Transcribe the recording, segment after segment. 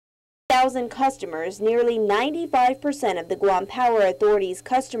100,000 customers, nearly 95% of the Guam Power Authority's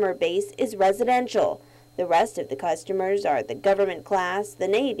customer base is residential. The rest of the customers are the government class, the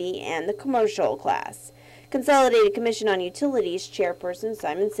Navy, and the commercial class. Consolidated Commission on Utilities Chairperson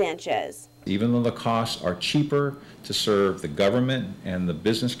Simon Sanchez. Even though the costs are cheaper to serve the government and the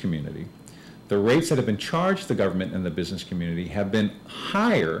business community, the rates that have been charged the government and the business community have been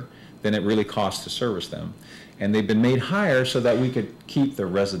higher than it really costs to service them. And they've been made higher so that we could keep the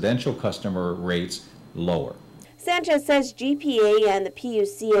residential customer rates lower. Sanchez says GPA and the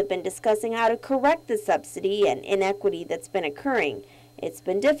PUC have been discussing how to correct the subsidy and inequity that's been occurring. It's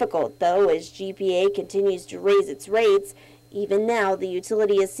been difficult, though, as GPA continues to raise its rates. Even now, the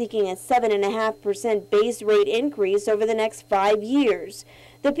utility is seeking a 7.5% base rate increase over the next 5 years.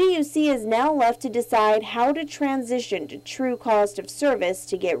 The PUC is now left to decide how to transition to true cost of service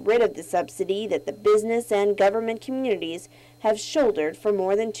to get rid of the subsidy that the business and government communities have shouldered for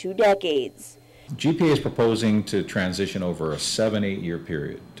more than 2 decades. GPA is proposing to transition over a 7-8 year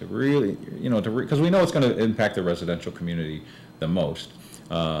period to really, because we know it's going to impact the residential community the most.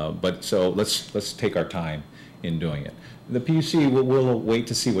 But so let's take our time in doing it. The PUC will wait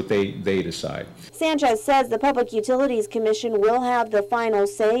to see what they decide. Sanchez says the Public Utilities Commission will have the final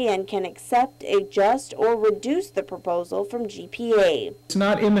say and can accept, adjust, or reduce the proposal from GPA. It's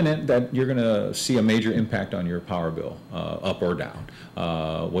not imminent that you're going to see a major impact on your power bill, up or down.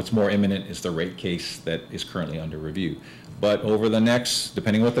 What's more imminent is the rate case that is currently under review. But over the next,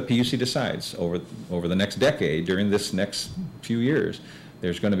 depending on what the PUC decides, over the next decade, during this next few years,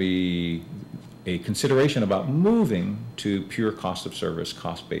 there's going to be a consideration about moving to pure cost of service,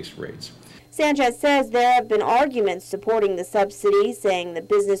 cost-based rates. Sanchez says there have been arguments supporting the subsidy, saying the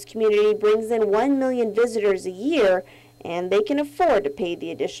business community brings in 1 million visitors a year and they can afford to pay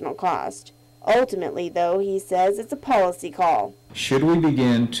the additional cost. Ultimately, though, he says it's a policy call. Should we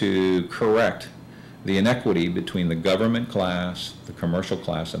begin to correct the inequity between the government class, the commercial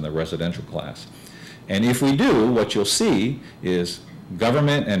class, and the residential class? And if we do, what you'll see is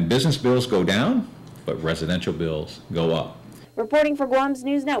government and business bills go down, but residential bills go up. Reporting for Guam's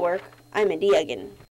News Network, I'm Mindy Egan.